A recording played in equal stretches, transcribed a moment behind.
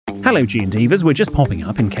Hello, G&Divas. We're just popping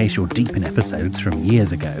up in case you're deep in episodes from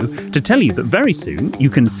years ago to tell you that very soon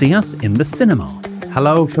you can see us in the cinema.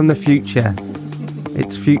 Hello from the future.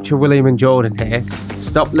 It's future William and Jordan here.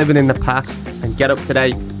 Stop living in the past and get up to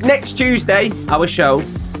date. Next Tuesday, our show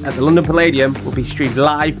at the London Palladium will be streamed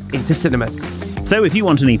live into cinemas. So if you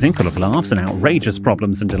want an evening full of laughs and outrageous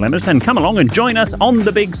problems and dilemmas, then come along and join us on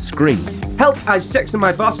the big screen. Help I Sex and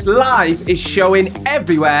My Boss Live is showing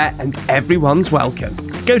everywhere and everyone's welcome.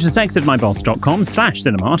 Go to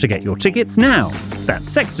sexedmyboss.com/cinema to get your tickets now. That's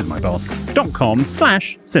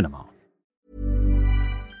sexedmyboss.com/cinema.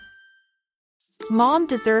 Mom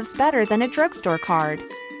deserves better than a drugstore card.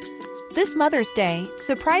 This Mother's Day,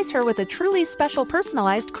 surprise her with a truly special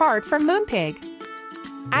personalized card from Moonpig.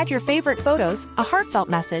 Add your favorite photos, a heartfelt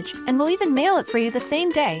message, and we'll even mail it for you the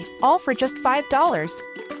same day, all for just $5.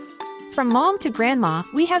 From mom to grandma,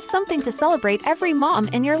 we have something to celebrate every mom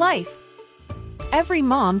in your life. Every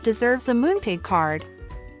mom deserves a Moonpig card.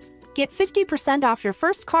 Get 50% off your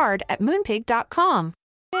first card at moonpig.com.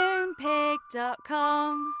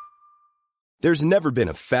 Moonpig.com. There's never been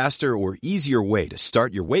a faster or easier way to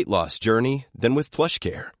start your weight loss journey than with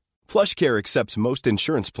PlushCare. PlushCare accepts most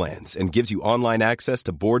insurance plans and gives you online access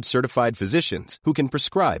to board-certified physicians who can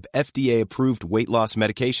prescribe FDA-approved weight loss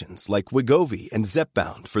medications like Wegovy and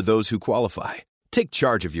Zepbound for those who qualify. Take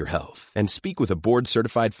charge of your health and speak with a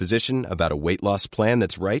board-certified physician about a weight loss plan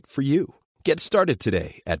that's right for you. Get started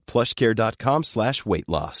today at plushcare.com/weight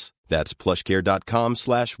loss. That's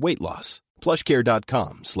plushcare.com/weight loss.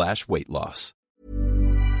 plushcare.com/weight loss.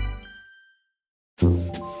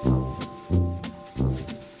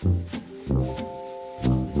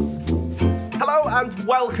 Hello and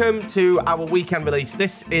welcome to our weekend release.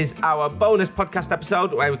 This is our bonus podcast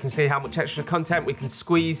episode where we can see how much extra content we can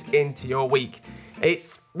squeeze into your week.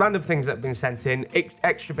 It's random things that have been sent in,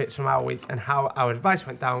 extra bits from our week and how our advice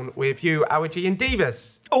went down with you, our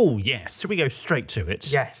G&Divas. Oh, yes. Should we go straight to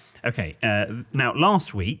it? Yes. Okay. Now,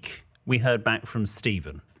 last week, we heard back from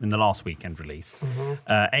Stephen in the last weekend release,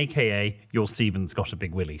 a.k.a. Your Stephen's Got a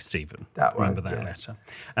Big Willy, Stephen. Remember that letter?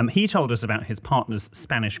 He told us about his partner's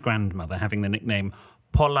Spanish grandmother having the nickname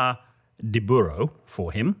Pola de Burro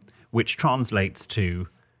for him, which translates to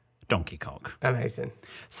donkey cock. Amazing.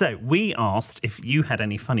 So we asked if you had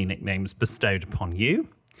any funny nicknames bestowed upon you.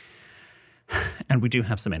 And we do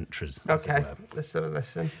have some entries. Okay,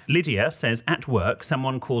 listen. Lydia says, at work,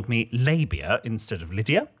 someone called me Labia instead of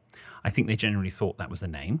Lydia. I think they generally thought that was a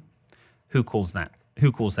name. Who calls their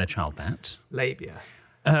child that? Labia.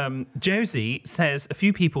 Josie says, a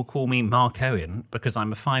few people call me Mark Owen because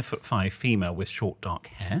I'm a 5'5" female with short dark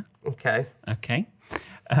hair. Okay.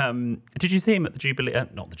 Did you see him at the Jubilee?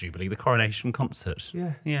 The Coronation concert.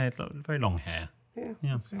 Yeah. Yeah, very long hair.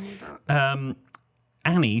 Yeah.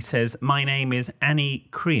 Annie says, my name is Annie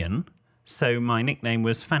Crean, so my nickname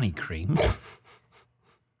was Fanny Cream.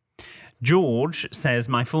 George says,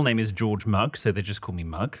 my full name is George Mugg, so they just call me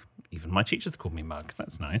Mugg. Even my teachers call me Mugg.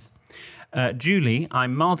 That's nice. Julie,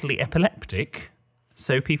 I'm mildly epileptic,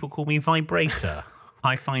 so people call me Vibrator.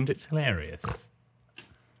 I find it hilarious.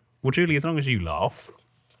 Well, Julie, as long as you laugh.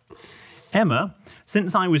 Emma,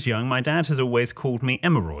 since I was young, my dad has always called me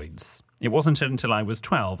Emeroids. It wasn't until I was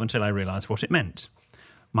 12 until I realised what it meant.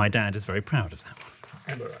 My dad is very proud of that.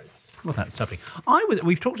 Hemorrhoids. Well, that's lovely.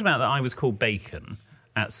 We've talked about that I was called Bacon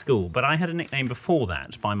at school, but I had a nickname before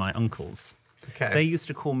that by my uncles. Okay. They used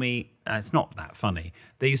to call me, it's not that funny,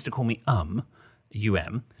 they used to call me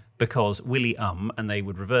U-M, because Willie and they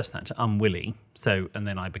would reverse that to Willie. So, and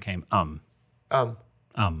then I became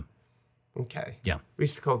Okay. Yeah. We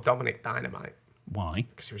used to call Dominic Dynamite. Why?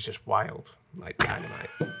 Because he was just wild, like dynamite.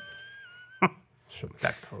 That's what my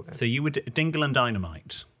dad called him. So you were Dingle and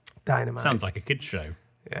Dynamite. Dynamite. Sounds like a kid's show.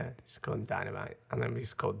 Yeah, it's called Dynamite. And then we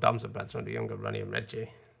used to call Doms and Breads when we were younger, Ronnie and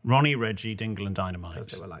Reggie. Ronnie, Reggie, Dingle and Dynamite.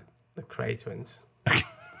 Because they were like the Cray twins.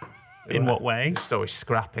 In what way? Just always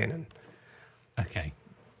scrapping and Okay.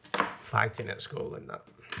 fighting at school and that.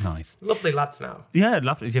 Nice. Lovely lads now. Yeah,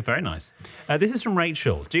 lovely. Yeah, very nice. This is from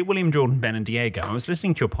Rachel. Dear William, Jordan, Ben and Diego, I was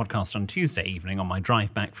listening to your podcast on Tuesday evening on my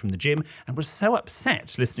drive back from the gym and was so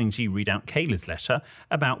upset listening to you read out Kayla's letter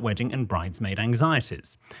about wedding and bridesmaid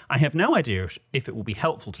anxieties. I have no idea if it will be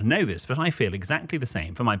helpful to know this, but I feel exactly the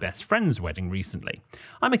same for my best friend's wedding recently.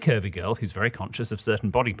 I'm a curvy girl who's very conscious of certain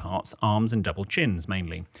body parts, arms and double chins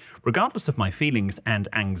mainly. Regardless of my feelings and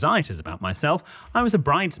anxieties about myself, I was a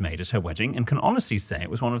bridesmaid at her wedding and can honestly say it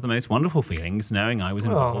was one of the most wonderful feelings knowing I was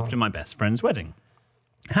involved in my best friend's wedding.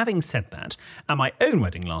 Having said that, at my own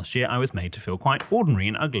wedding last year, I was made to feel quite ordinary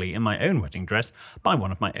and ugly in my own wedding dress by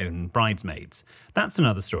one of my own bridesmaids. That's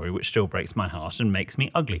another story which still breaks my heart and makes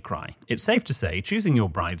me ugly cry. It's safe to say choosing your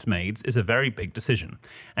bridesmaids is a very big decision.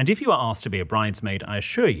 And if you are asked to be a bridesmaid, I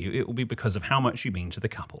assure you it will be because of how much you mean to the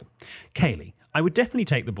couple. Kaylee, I would definitely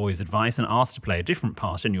take the boys' advice and ask to play a different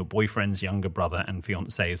part in your boyfriend's younger brother and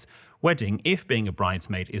fiance's wedding if being a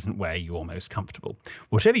bridesmaid isn't where you're most comfortable.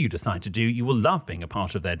 Whatever you decide to do, you will love being a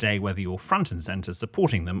part of their day, whether you're front and centre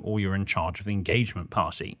supporting them or you're in charge of the engagement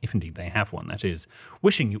party, if indeed they have one, that is.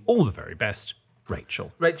 Wishing you all the very best,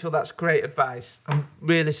 Rachel. Rachel, that's great advice. I'm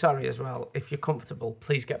really sorry as well. If you're comfortable,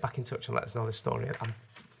 please get back in touch and let us know the story. I'm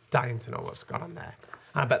dying to know what's gone on there.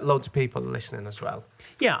 I bet loads of people are listening as well.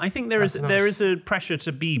 Yeah, I think there is a pressure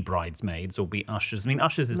to be bridesmaids or be ushers. I mean,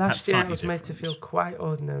 ushers is perhaps slightly different. Last year I was made to feel quite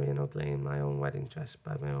ordinary and ugly in my own wedding dress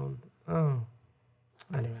by my own... Oh.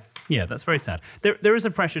 Anyway. Yeah, that's very sad. There is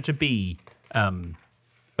a pressure to be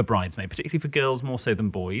a bridesmaid, particularly for girls more so than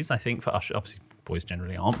boys. I think for ushers, obviously boys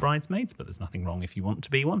generally aren't bridesmaids, but there's nothing wrong if you want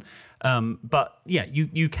to be one. But yeah,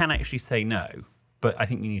 you can actually say no. But I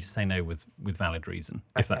think you need to say no with valid reason,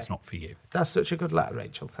 if that's not for you. That's such a good letter,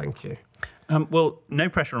 Rachel. Thank you. Well, no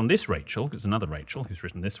pressure on this Rachel, because another Rachel who's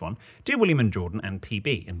written this one. Dear William and Jordan and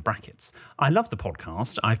PB, in brackets. I love the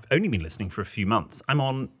podcast. I've only been listening for a few months. I'm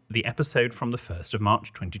on the episode from the 1st of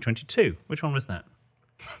March 2022. Which one was that?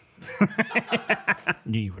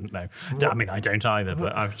 Knew you wouldn't know. I mean, I don't either,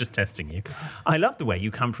 but I was just testing you. I love the way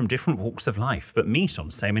you come from different walks of life, but meet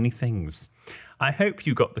on so many things. I hope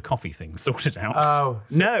you got the coffee thing sorted out. Oh.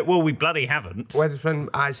 So no, well, we bloody haven't. When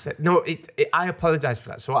I said... No, I apologise for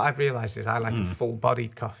that. So what I've realised is I like a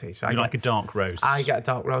full-bodied coffee. So you like a dark roast. I get a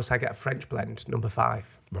dark roast. I get a French blend, number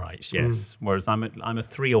 5. Right, yes. Whereas I'm a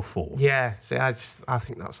 3 or 4. Yeah, see, I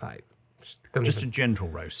think that's like... Just a gentle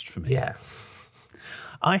roast for me. Yeah.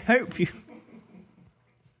 I hope you...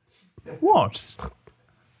 What?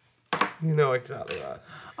 You know exactly right.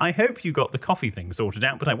 I hope you got the coffee thing sorted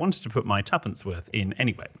out, but I wanted to put my tuppence worth in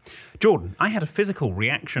anyway. Jordan, I had a physical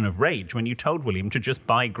reaction of rage when you told William to just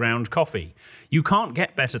buy ground coffee. You can't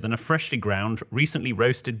get better than a freshly ground, recently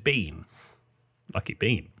roasted bean. Lucky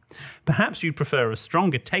bean. Perhaps you'd prefer a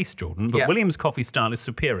stronger taste, Jordan, but William's coffee style is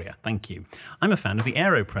superior. Thank you. I'm a fan of the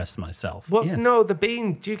AeroPress myself. No, the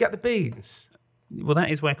bean. Do you get the beans? Well, that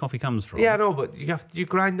is where coffee comes from. Yeah, no, but you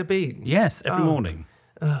grind the beans? Yes, every morning.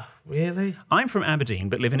 Really? I'm from Aberdeen,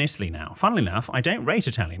 but live in Italy now. Funnily enough, I don't rate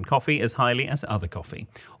Italian coffee as highly as other coffee.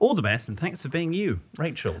 All the best, and thanks for being you,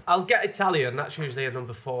 Rachel. I'll get Italian. That's usually a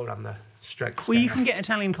number 4 on the strength scale. Well, you can get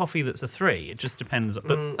Italian coffee that's a 3. It just depends.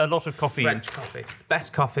 But a lot of coffee... French coffee.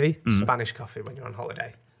 Best coffee, Spanish coffee when you're on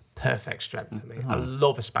holiday. Perfect strength for me. I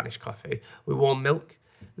love a Spanish coffee with warm milk.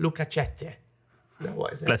 Lucachette. No,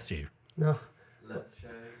 what is it? Bless you. No.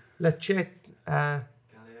 Leche.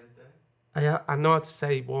 I know how to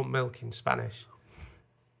say warm milk in Spanish.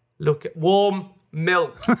 Look, warm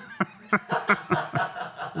milk.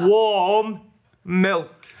 Warm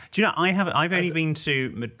milk. Do you know, I've only been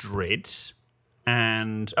to Madrid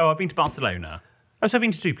and... I've been to Barcelona. So I've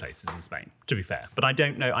been to 2 places in Spain, to be fair. But I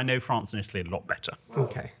don't know. I know France and Italy a lot better.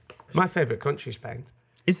 Okay. My favourite country is Spain.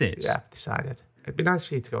 Is it? Yeah, I've decided. It'd be nice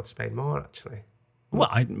for you to go to Spain more, actually. Well,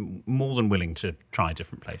 I'm more than willing to try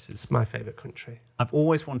different places. It's my favourite country. I've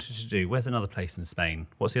always wanted to do... Where's another place in Spain?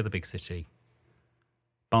 What's the other big city?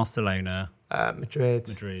 Barcelona. Madrid.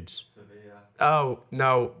 Sevilla. Oh,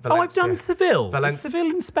 no. Valencia. I've done Seville. Is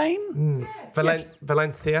Seville in Spain? Yes.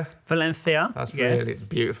 Valencia. Valencia. That's really a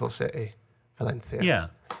beautiful city. Valencia. Yeah.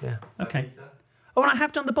 Yeah. Okay. Oh, and I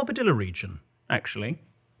have done the Bobadilla region, actually,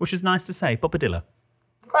 which is nice to say. Bobadilla.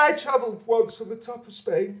 I travelled once from the top of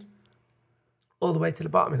Spain all the way to the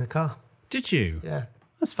bottom in a car. Did you? Yeah.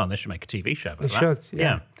 That's fun. They should make a TV show about that. They should,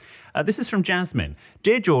 yeah. This is from Jasmine.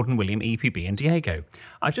 Dear Jordan, William, EPB and Diego,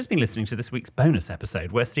 I've just been listening to this week's bonus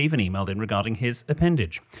episode where Stephen emailed in regarding his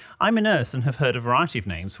appendage. I'm a nurse and have heard a variety of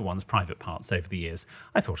names for one's private parts over the years.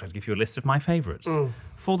 I thought I'd give you a list of my favourites.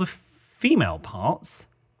 For the female parts,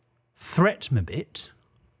 Threatmabit,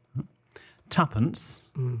 Tuppence,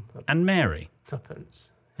 and Mary. Tuppence.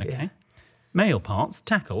 Okay. Yeah. Male parts,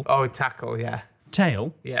 Tackle. Oh, Tackle, yeah.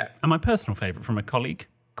 Tail. Yeah. And my personal favourite from a colleague,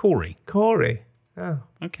 Corey. Corey. Oh.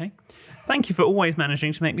 Okay. Thank you for always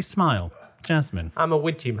managing to make me smile, Jasmine. I'm a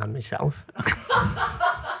Widgie man myself.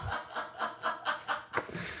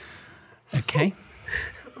 Okay.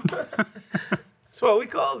 That's what we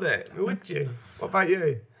called it, a Widgie. What about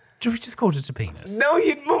you? We just called it a penis. No,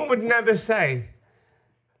 your mum would never say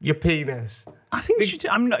your penis. I think she did.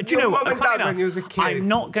 I'm not. Do you Your know what? mum and Funny dad when enough, you was a kid. I'm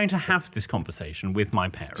not going to have this conversation with my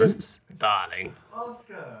parents. Just, darling.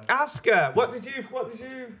 Oscar. Ask her. What did you?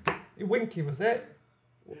 Winky, was it?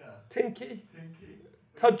 Yeah. Tinky? Tinky.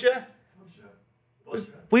 Todger? Bodger.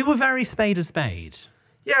 We were very spade a spade.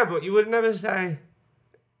 Yeah, but you would never say.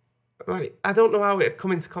 Like, I don't know how it had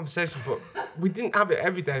come into conversation, but we didn't have it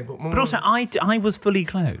every day. But Also, I was fully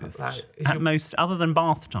clothed Right. at most, other than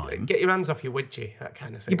bath time. get your hands off your Widgie, that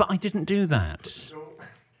kind of thing. Yeah, but I didn't do that.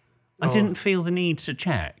 I didn't feel the need to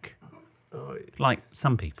check, like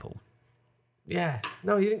some people. Yeah.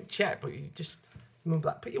 No, you didn't check, but you just remember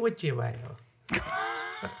that. Put your Widgie away, or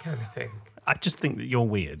that kind of thing. I just think that you're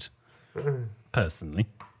weird, personally.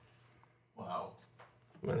 Wow.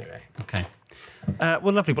 Anyway, Okay.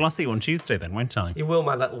 Well, lovely. Well, I'll see you on Tuesday then, won't I? you will,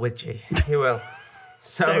 my little Widgie. You will.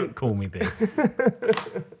 So, Don't call me this.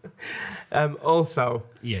 also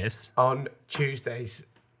Yes. on Tuesday's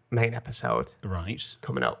main episode Right.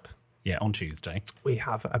 coming up, Yeah, on Tuesday. we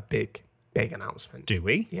have a big announcement. Do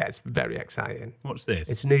we? Yeah, it's very exciting. What's this?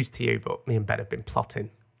 It's news to you, but me and Ben have been plotting.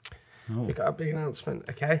 Oh. We've got a big announcement,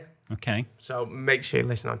 okay? Okay. So make sure you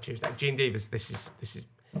listen on Tuesday. Gene Divas, this is.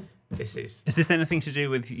 Is this anything to do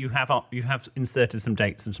with you have inserted some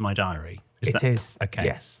dates into my diary? It is. Okay.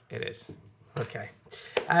 Yes, it is. Okay.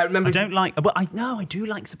 Remember, I don't like, but I do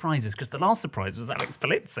like surprises because the last surprise was Alex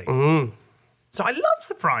Polizzi. So I love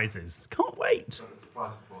surprises. Can't wait. The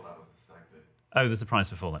surprise before that was the stag do. Oh, the surprise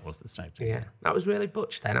before that was the stag do. Yeah, that was really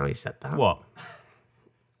butch then, how you said that. What?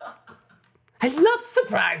 I love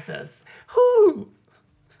surprises. Who?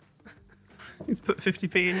 He's put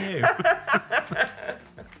 50p in you.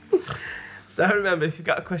 So remember, if you've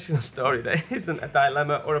got a question or story that isn't a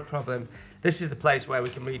dilemma or a problem, this is the place where we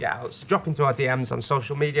can read it out. So drop into our DMs on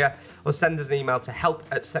social media or send us an email to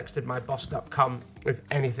help@sextedmyboss.com with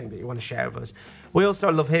anything that you want to share with us. We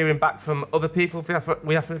also love hearing back from other people.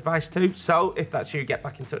 We offer advice too. So if that's you, get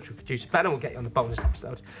back in touch with producer Ben and we'll get you on the bonus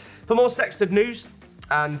episode. For more Sexted news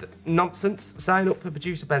and nonsense, sign up for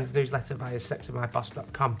producer Ben's newsletter via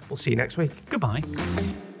sextedmyboss.com. We'll see you next week. Goodbye.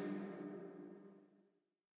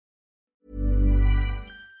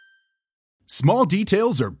 Small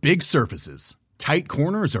details are big surfaces. Tight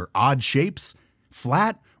corners are odd shapes.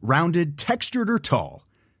 Flat, rounded, textured, or tall.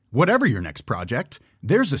 Whatever your next project,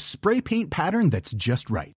 there's a spray paint pattern that's just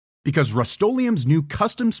right. Because Rust-Oleum's new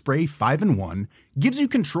Custom Spray 5-in-1 gives you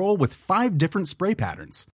control with 5 different spray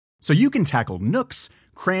patterns. So you can tackle nooks,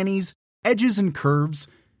 crannies, edges, and curves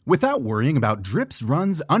without worrying about drips,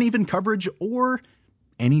 runs, uneven coverage, or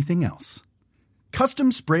anything else.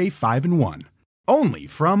 Custom Spray 5-in-1. Only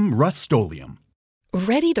from Rust-Oleum.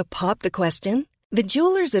 Ready to pop the question? The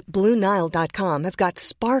jewelers at BlueNile.com have got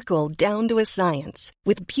sparkle down to a science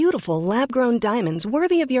with beautiful lab-grown diamonds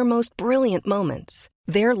worthy of your most brilliant moments.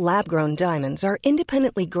 Their lab-grown diamonds are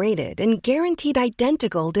independently graded and guaranteed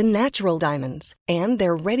identical to natural diamonds, and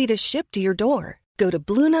they're ready to ship to your door. Go to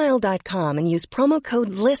BlueNile.com and use promo code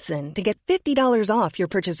LISTEN to get $50 off your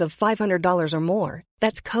purchase of $500 or more.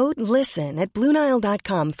 That's code LISTEN at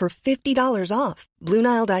BlueNile.com for $50 off.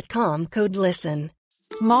 BlueNile.com, code LISTEN.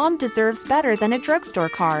 Mom deserves better than a drugstore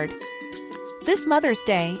card. This Mother's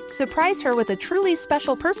Day, surprise her with a truly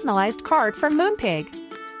special personalized card from Moonpig.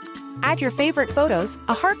 Add your favorite photos,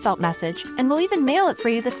 a heartfelt message, and we'll even mail it for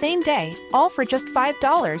you the same day, all for just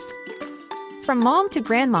 $5. From mom to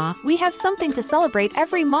grandma, we have something to celebrate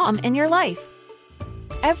every mom in your life.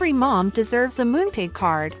 Every mom deserves a Moonpig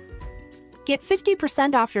card. Get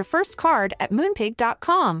 50% off your first card at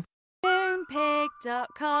moonpig.com.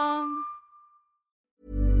 Moonpig.com.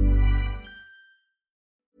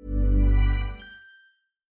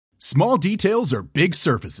 Small details are big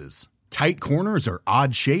surfaces. Tight corners are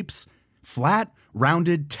odd shapes. Flat,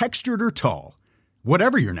 rounded, textured, or tall.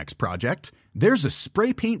 Whatever your next project, there's a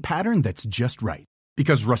spray paint pattern that's just right.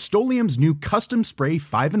 Because Rust-Oleum's new Custom Spray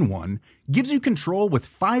 5-in-1 gives you control with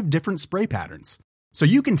 5 different spray patterns. So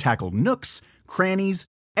you can tackle nooks, crannies,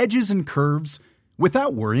 edges, and curves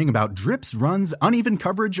without worrying about drips, runs, uneven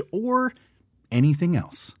coverage, or anything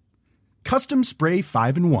else. Custom Spray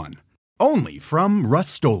 5-in-1. Only from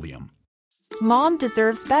Rust-Oleum. Mom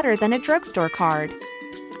deserves better than a drugstore card.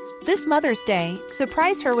 This Mother's Day,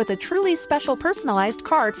 surprise her with a truly special personalized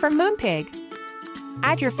card from Moonpig.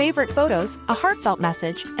 Add your favorite photos, a heartfelt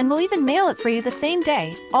message, and we'll even mail it for you the same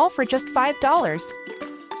day, all for just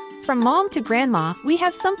 $5. From mom to grandma, we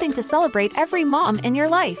have something to celebrate every mom in your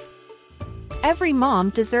life. Every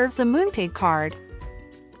mom deserves a Moonpig card.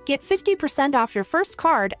 Get 50% off your first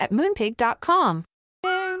card at moonpig.com.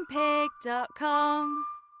 Moonpig.com.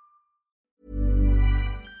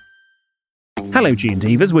 Hello,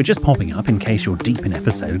 G&Divas. We're just popping up in case you're deep in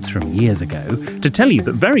episodes from years ago to tell you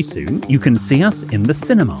that very soon you can see us in the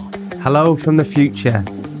cinema. Hello from the future.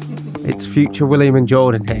 It's future William and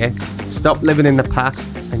Jordan here. Stop living in the past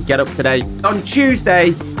and get up to date. On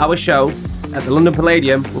Tuesday, our show at the London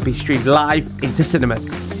Palladium will be streamed live into cinemas.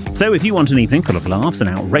 So if you want an evening full of laughs and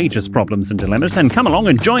outrageous problems and dilemmas, then come along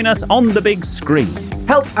and join us on the big screen.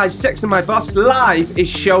 Help I Sex and My Boss Live is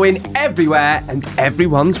showing everywhere and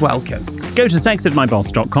everyone's welcome. Go to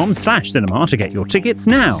sexedmyboss.com/cinema to get your tickets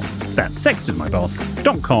now. That's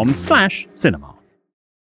sexedmyboss.com/cinema.